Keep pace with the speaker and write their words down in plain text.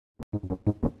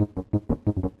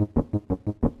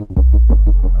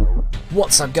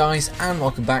What's up guys, and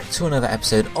welcome back to another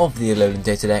episode of the Alolan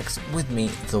DataDex with me,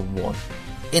 TheOneIntegral.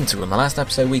 In the last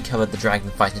episode we covered the Dragon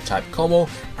Fighting type Kommo-o,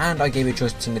 and I gave you a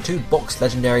choice between the two box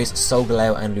legendaries,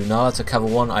 Solgaleo and Lunala, to cover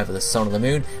one, either the Sun or the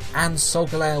Moon, and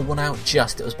Solgaleo won out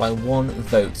it was by one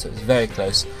vote, so it was very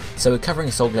close. So we're covering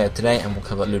Solgaleo today and we'll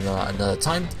cover Lunala another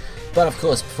time, but of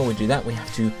course before we do that we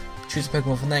have to choose a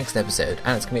Pokemon for the next episode,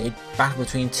 and it's going to be a battle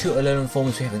between two Alolan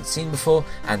forms we haven't seen before,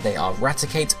 and they are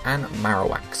Raticate and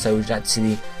Marowak. So would you like to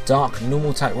see the Dark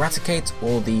Normal type Raticate,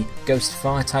 or the Ghost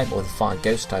Fire type, or the Fire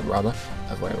Ghost type rather,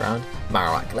 other way around,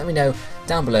 Marowak? Let me know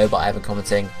down below by either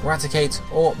commenting Raticate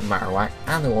or Marowak,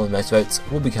 and the one with most votes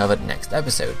will be covered next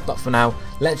episode. But for now,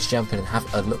 let's jump in and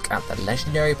have a look at the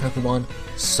legendary Pokemon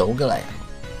Solgaleo.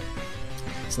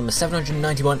 So number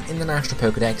 791 in the National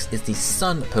Pokédex is the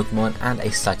Sun Pokemon and a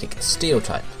Psychic Steel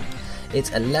type.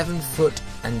 It's 11 foot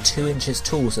and 2 inches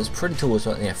tall, so it's pretty tall as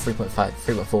well,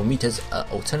 3.4 meters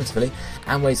alternatively,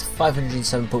 and weighs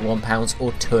 507.1 pounds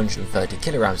or 230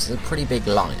 kilograms. It's a pretty big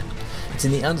lion. It's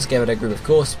in the Unscaled group, of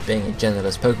course, being a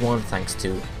genderless Pokemon thanks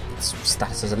to its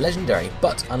status as a legendary,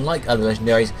 but unlike other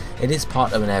legendaries, it is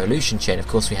part of an evolution chain. Of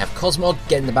course we have Cosmog,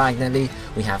 get in the bag Nebby,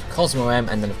 we have Cosmo-M,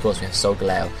 and then of course we have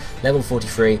Solgaleo, level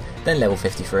 43, then level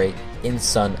 53, in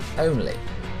Sun only.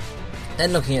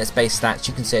 Then looking at its base stats,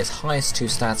 you can see its highest two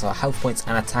stats are health points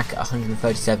and attack at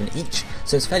 137 each,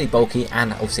 so it's fairly bulky,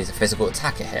 and obviously it's a physical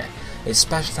attacker here. Its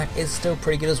special attack is still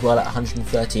pretty good as well at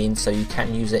 113, so you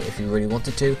can use it if you really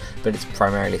wanted to, but it's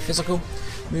primarily physical.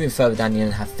 Moving further down,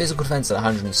 you have physical defense at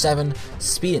 107,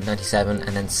 speed at 97,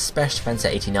 and then special defense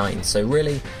at 89. So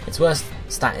really, its worst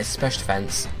stat is special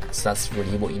defense, so that's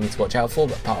really what you need to watch out for,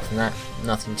 but apart from that,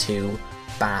 nothing too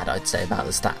bad I'd say about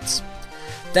the stats.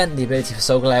 Then the ability for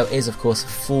Solgaleo is of course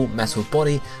Full Metal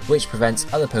Body, which prevents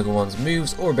other Pokemon's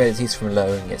moves or abilities from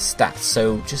lowering its stats.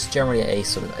 So just generally a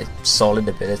sort of a solid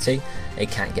ability. It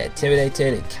can't get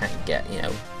intimidated, it can't get,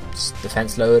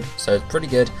 defense lowered, so it's pretty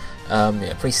good,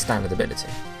 pretty standard ability.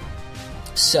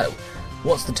 So,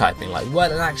 what's the typing like?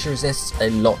 Well, it actually resists a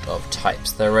lot of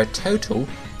types. There are a total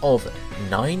of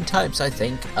 9 types, I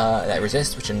think, that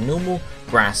resist, which are Normal,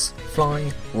 Grass,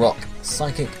 Flying, Rock,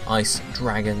 Psychic, Ice,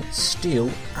 Dragon,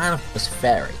 Steel, and of course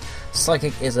Fairy.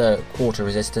 Psychic is a quarter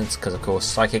resistance, because of course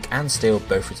Psychic and Steel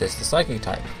both resist the Psychic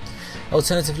type.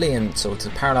 Alternatively, and sort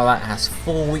of to parallel that, it has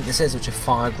 4 weaknesses, which are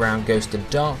Fire, Ground, Ghost, and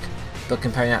Dark. But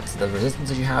comparing that to the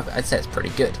resistances you have, I'd say it's pretty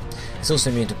good. It's also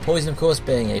immune to poison, of course,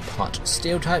 being a part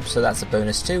Steel type, so that's a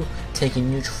bonus too,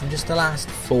 taking neutral from just the last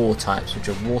 4 types, which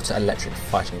are Water, Electric,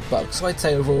 Fighting, and Bug. So I'd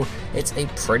say overall, it's a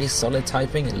pretty solid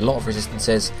typing, a lot of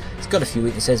resistances, it's got a few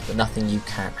weaknesses, but nothing you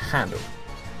can't handle.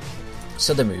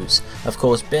 So the moves, of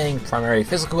course, being primarily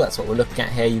physical, that's what we're looking at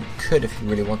here. You could, if you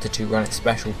really wanted to, run it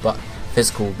special, but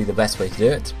physical would be the best way to do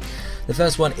it. The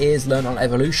first one is Learn on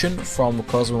Evolution from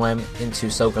Cosmo-M into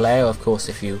Solgaleo. Of course,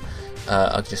 if you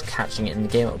are just catching it in the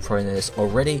game, I'll probably know this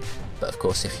already, but of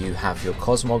course if you have your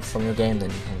Cosmog from your game,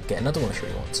 then you can get another one if you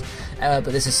really want. But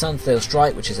this is Sunflail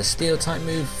Strike, which is a Steel type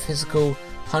move, physical,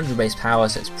 100 base power,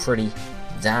 so it's pretty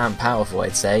damn powerful,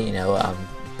 I'd say.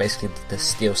 Basically the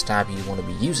Steel stab you want to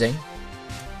be using.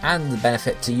 And the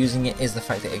benefit to using it is the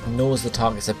fact that it ignores the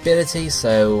target's ability,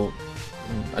 so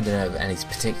I don't know any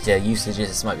particular usages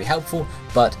this might be helpful,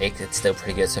 but it's still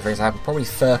pretty good. So for example, probably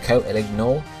Fur Coat it'll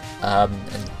ignore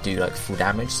and do like full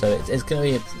damage, so it's going to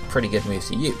be a pretty good move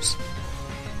to use.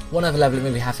 One other level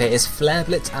move we have here is Flare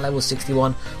Blitz at level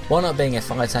 61. While not being a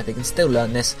fire type, you can still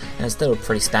learn this, and it's still a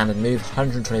pretty standard move,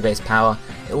 120 base power.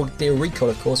 It will do a recall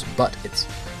of course, but it's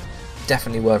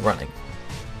definitely worth running.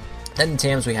 Then in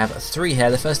TMs we have 3 here.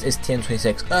 The first is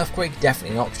TM26 Earthquake,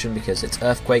 definitely an option because it's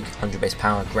Earthquake, 100 base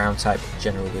power, ground type,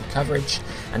 general good coverage.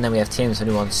 And then we have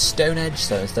TM21 Stone Edge,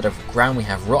 so instead of ground we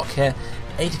have rock here,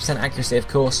 80% accuracy of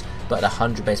course, but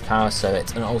 100 base power, so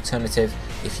it's an alternative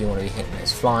if you want to be hitting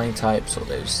those flying types, or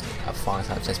those fire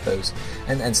types I suppose,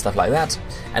 and stuff like that.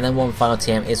 And then one final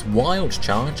TM is Wild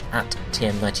Charge at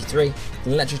TM93,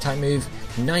 electric type move,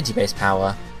 90 base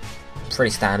power,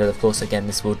 pretty standard of course. Again,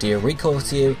 this will do a recall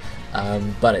to you,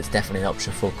 but it's definitely an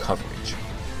option for coverage.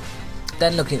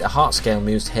 Then looking at the heart scale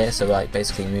moves here, so like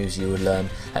basically moves you would learn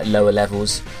at lower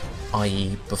levels,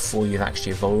 i.e. before you've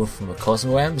actually evolved from a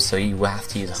Cosmo-M, so you will have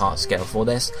to use a heart scale for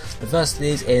this. The first of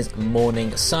these is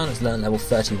Morning Sun, it's learned level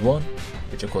 31,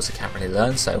 which of course it can't really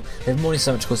learn, so with Morning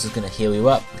Sun, which of course is going to heal you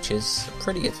up, which is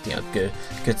pretty good, good,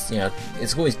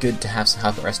 it's always good to have some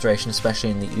health at restoration, especially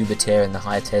in the Uber tier and the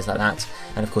higher tiers like that,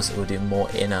 and of course it will do more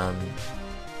in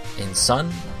Sun,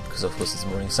 because of course it's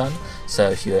Morning Sun, so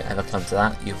if you ever come to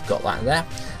that, you've got that there.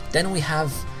 Then we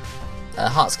have a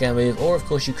heart scale move, or of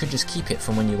course you could just keep it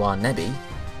from when you are Nebby,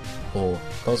 or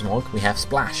Cosmog, we have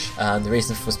Splash. The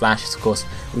reason for Splash is, of course,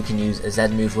 we can use a Z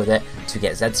move with it to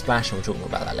get Z Splash, and we'll talk more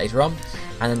about that later on.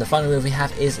 And then the final move we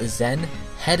have is Zen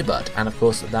Headbutt, and of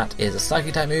course that is a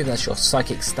Psychic type move. That's your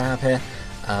Psychic stab here.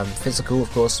 Physical,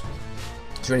 of course,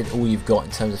 it's really all you've got in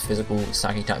terms of physical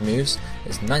Psychic type moves.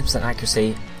 It's 9%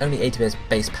 accuracy, only 80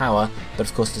 base power, but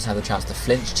of course it does have the chance to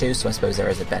flinch too, so I suppose there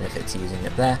is a benefit to using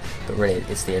it there, but really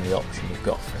it's the only option you've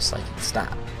got for a Psychic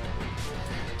stab.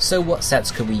 So what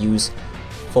sets could we use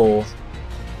for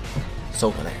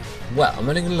Solgaleo? Well, I'm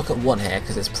only going to look at one here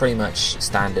because it's pretty much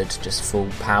standard, just full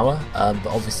power, but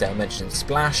obviously I mentioned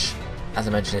Splash. As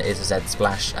I mentioned, it is a Z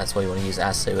Splash, that's what you want to use it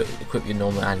as, so equip your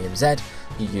normal Anium Z,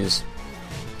 you use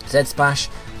Z Splash,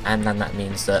 and then that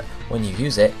means that when you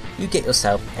use it, you get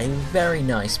yourself a very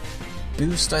nice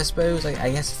boost, I suppose.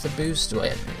 I guess it's a boost. Well,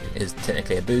 it is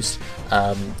technically a boost.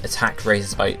 Attack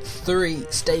raises by 3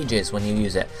 stages when you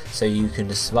use it, so you can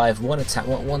just survive one attack,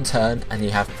 one turn, and you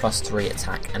have +3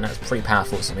 attack, and that's pretty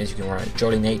powerful. So it means you can run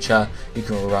Jolly Nature, you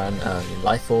can run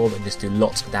Life Orb, and just do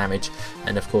lots of damage,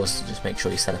 and of course just make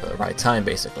sure you set up at the right time,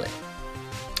 basically.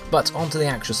 But onto the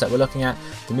actual set we're looking at.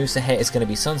 The moveset here is going to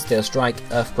be Sunsteel Strike,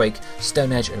 Earthquake,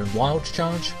 Stone Edge, and Wild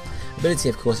Charge. Ability,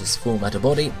 of course, is Full Metal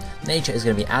Body. Nature is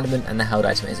going to be Adamant, and the held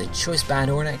item is a Choice Band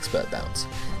or an Expert Belt.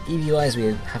 EV-wise,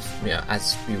 we have,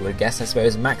 as you would guess, I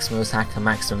suppose, maximum attack and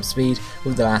maximum speed,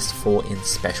 with the last 4 in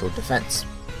special defense.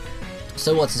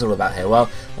 So what's this all about here? Well,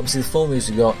 obviously the 4 moves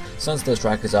we've got, Sunsteel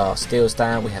Strikers are Steel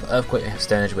Stand, we have Earthquake, we have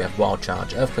Stone Edge, we have Wild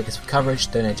Charge. Earthquake is for coverage,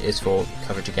 Stone Edge is for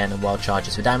coverage again, and Wild Charge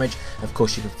is for damage. Of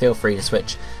course, you can feel free to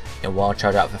switch Wild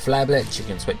Charge out for Flare Blitz, you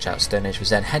can switch out Stone Edge for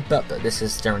Zen Headbutt, but this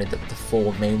is generally the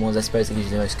 4 main ones, I suppose, that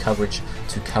gives you the most coverage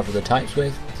to cover the types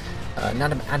with.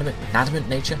 Adamant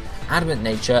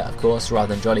Nature, of course,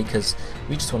 rather than Jolly, because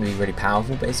we just want to be really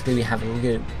powerful. Basically, we have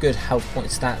a good health point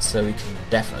stats, so we can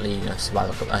definitely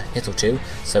survive a hit or 2.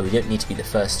 So we don't need to be the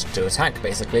first to attack.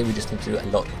 Basically, we just need to do a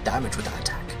lot of damage with that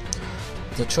attack.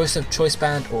 The choice of Choice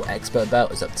Band or Expert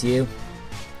Belt is up to you.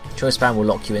 Choice Band will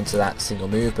lock you into that single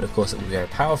move, but of course it will be very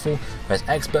powerful. Whereas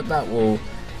Expert Belt will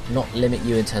not limit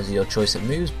you in terms of your choice of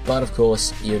moves, but of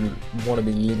course you want to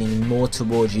be leaning more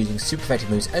towards using super effective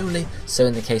moves only. So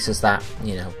in the cases that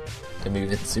the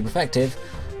move isn't super effective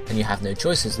and you have no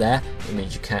choices there, it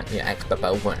means you can't. Expert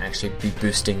Belt won't actually be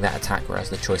boosting that attack, whereas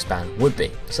the Choice Band would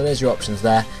be. So there's your options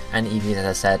there. And EVs, as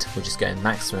I said, we're just going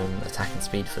maximum attack and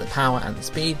speed for the power and the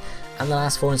speed. And the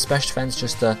last 4 in special defense,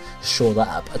 just to shore that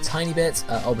up a tiny bit.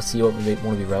 Obviously you won't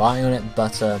want to be relying on it,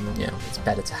 but it's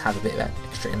better to have a bit of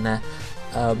extra in there.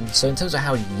 So in terms of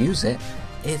how you use it,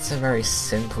 it's a very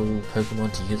simple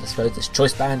Pokemon to use, I suppose. It's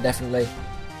Choice Band, definitely.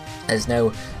 There's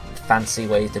no fancy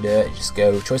way to do it. You just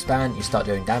go Choice Band, you start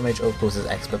doing damage, or of course there's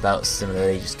Expert Belt,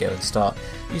 similarly, you just go and start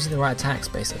using the right attacks,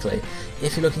 basically.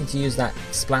 If you're looking to use that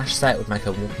Splash set with like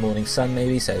a Morning Sun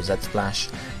maybe, so Z Splash,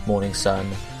 Morning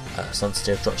Sun,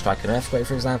 Sunsteel, Drop Strike and Earthquake,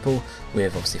 for example,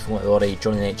 with obviously Full Metal Body,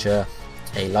 Jolly Nature,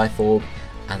 a Life Orb,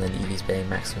 and then EVs being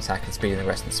maximum attack and speed and the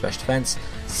rest in special defense.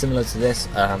 Similar to this,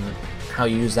 how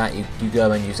you use that, you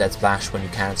go and use Z Splash when you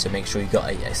can, so make sure you've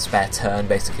got a spare turn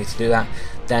basically to do that.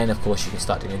 Then of course you can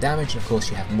start doing damage, and of course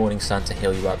you have Morning Sun to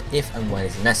heal you up if and when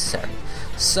it's necessary.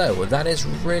 So that is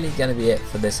really going to be it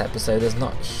for this episode. There's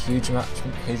not a huge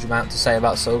amount to say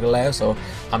about Solgaleo, so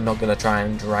I'm not going to try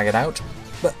and drag it out.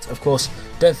 But of course,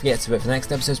 don't forget to vote for the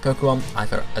next episode's Pokemon,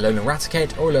 either Alolan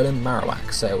Raticate or Alolan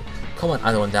Marowak. So comment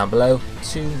either one down below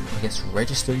to,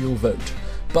 register your vote.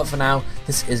 But for now,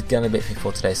 this is going to be it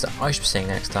for today, so I shall be seeing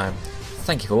you next time.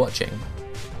 Thank you for watching.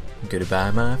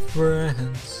 Goodbye, my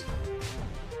friends.